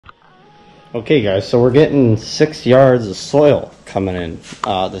Okay guys, so we're getting 6 yards of soil coming in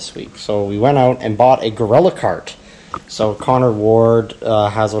this week. So we went out and bought a Gorilla cart. So Connor Ward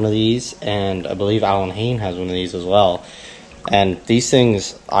has one of these, and I believe Alan Hain has one of these as well. And these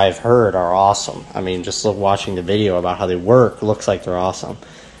things, I've heard, are awesome. I mean, just watching the video about how they work, looks like they're awesome.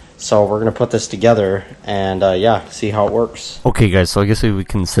 So we're going to put this together and yeah, see how it works. Okay guys, so I guess we would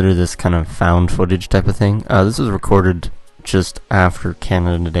consider this kind of found footage type of thing. This was recorded just after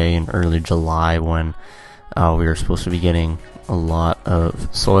Canada Day in early July, when we were supposed to be getting a lot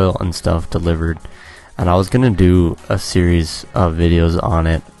of soil and stuff delivered, and I was gonna do a series of videos on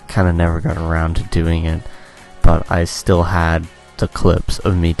it. Kind of never got around to doing it, but I still had the clips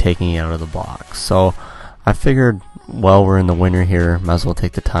of me taking it out of the box, so I figured, well, we're in the winter here, might as well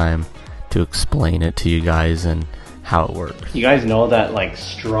take the time to explain it to you guys and how it works. You guys know that like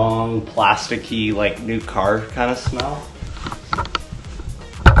strong plasticky like new car kind of smell?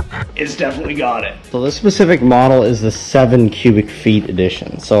 It's definitely got it. So this specific model is the 7 cubic feet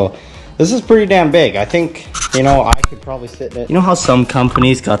edition. So this is pretty damn big. I think, you know, I could probably fit in it. You know how some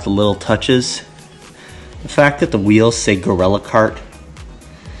companies got the little touches? The fact that the wheels say Gorilla Cart,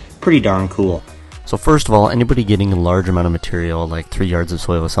 pretty darn cool. So first of all, anybody getting a large amount of material, like 3 yards of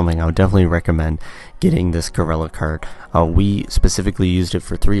soil or something, I would definitely recommend getting this Gorilla cart. We specifically used it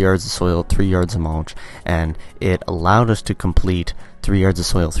for 3 yards of soil, 3 yards of mulch, and it allowed us to complete 3 yards of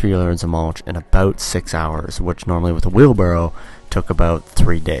soil, 3 yards of mulch in about 6 hours, which normally with a wheelbarrow took about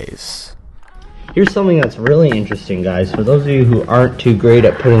 3 days. Here's something that's really interesting, guys. For those of you who aren't too great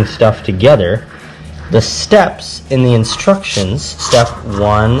at putting stuff together, the steps in the instructions, step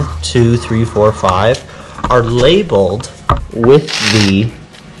 1, 2, 3, 4, 5, are labeled with the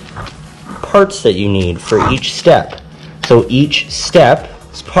parts that you need for each step. So each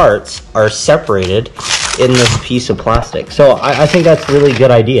step's parts are separated in this piece of plastic. So I think that's a really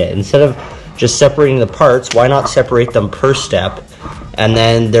good idea. Instead of just separating the parts, why not separate them per step? And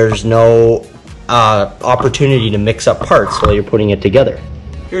then there's no opportunity to mix up parts while you're putting it together.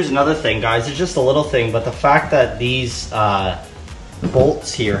 Here's another thing, guys. It's just a little thing, but the fact that these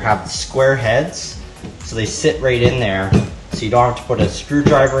bolts here have square heads, so they sit right in there, so you don't have to put a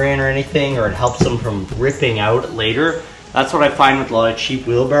screwdriver in or anything, or it helps them from ripping out later. That's what I find with a lot of cheap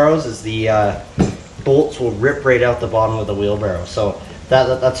wheelbarrows, is the bolts will rip right out the bottom of the wheelbarrow. So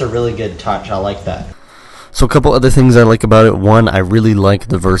that's a really good touch. I like that. So a couple other things I like about it. One, I really like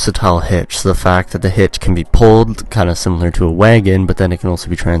the versatile hitch. So the fact that the hitch can be pulled, kind of similar to a wagon, but then it can also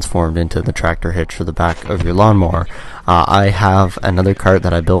be transformed into the tractor hitch for the back of your lawnmower. I have another cart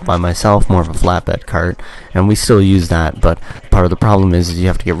that I built by myself, more of a flatbed cart, and we still use that, but part of the problem is you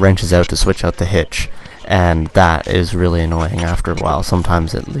have to get wrenches out to switch out the hitch, and that is really annoying after a while.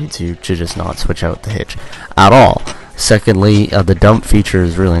 Sometimes it leads you to just not switch out the hitch at all. Secondly, the dump feature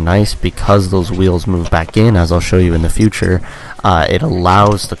is really nice because those wheels move back in, as I'll show you in the future. It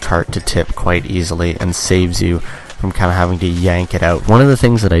allows the cart to tip quite easily and saves you from kind of having to yank it out. One of the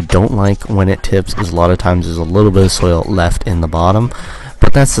things that I don't like when it tips is a lot of times there's a little bit of soil left in the bottom,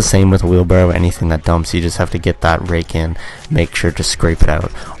 but that's the same with a wheelbarrow. Anything that dumps, you just have to get that rake in, make sure to scrape it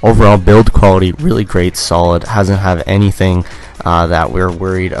out. Overall build quality, really great, solid, hasn't had anything that we're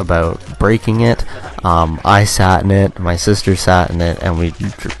worried about breaking it. I sat in it, my sister sat in it, and we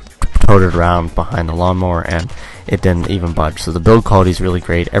towed it around behind the lawnmower, and it didn't even budge. So the build quality is really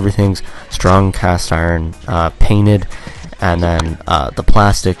great. Everything's strong cast iron, painted, and then the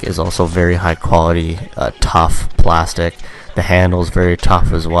plastic is also very high quality, tough plastic. The handle's very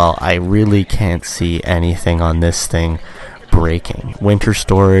tough as well. I really can't see anything on this thing breaking. Winter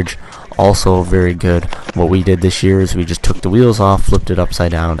storage, also very good. What we did this year is we just took the wheels off, flipped it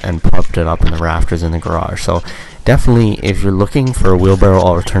upside down, and propped it up in the rafters in the garage. So definitely, if you're looking for a wheelbarrow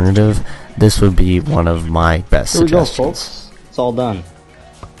alternative, this would be one of my best suggestions. Here we go, folks. It's all done.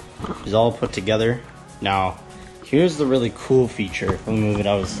 It's all put together. Now, here's the really cool feature. Let me move it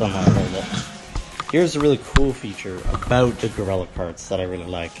out of the sunlight a little bit. Here's the really cool feature about the Gorilla carts that I really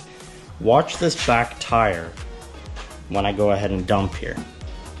like. Watch this back tire when I go ahead and dump here.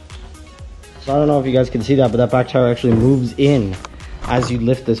 So I don't know if you guys can see that, but that back tire actually moves in as you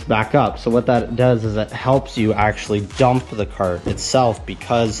lift this back up. So what that does is it helps you actually dump the cart itself,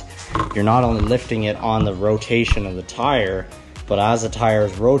 because you're not only lifting it on the rotation of the tire, but as the tire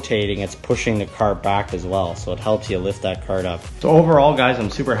is rotating, it's pushing the cart back as well. So it helps you lift that cart up. So overall, guys, I'm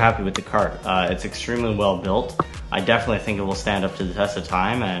super happy with the cart. It's extremely well built. I definitely think it will stand up to the test of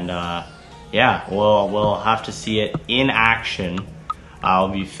time, and yeah, we'll have to see it in action. I'll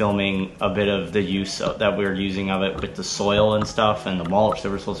be filming a bit of the use that we're using of it with the soil and stuff and the mulch that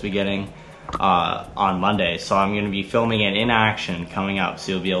we're supposed to be getting. on Monday. So I'm going to be filming it in action coming up,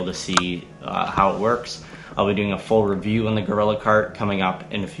 so you'll be able to see how it works. I'll be doing a full review on the Gorilla Cart coming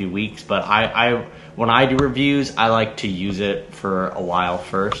up in a few weeks, but when I do reviews, I like to use it for a while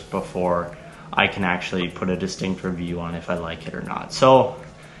first before I can actually put a distinct review on if I like it or not. So,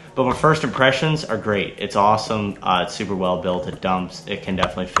 but my first impressions are great. It's awesome. It's super well built. It dumps. It can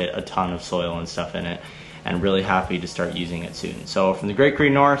definitely fit a ton of soil and stuff in it, and really happy to start using it soon. So from the Great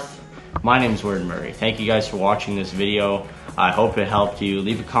Green North, my name is Warden Murray. Thank you guys for watching this video. I hope it helped you.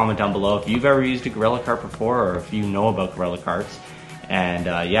 Leave a comment down below if you've ever used a Gorilla Cart before, or if you know about Gorilla Carts. And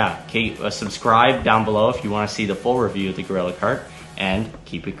yeah, subscribe down below if you want to see the full review of the Gorilla Cart, and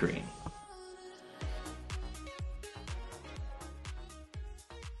keep it green.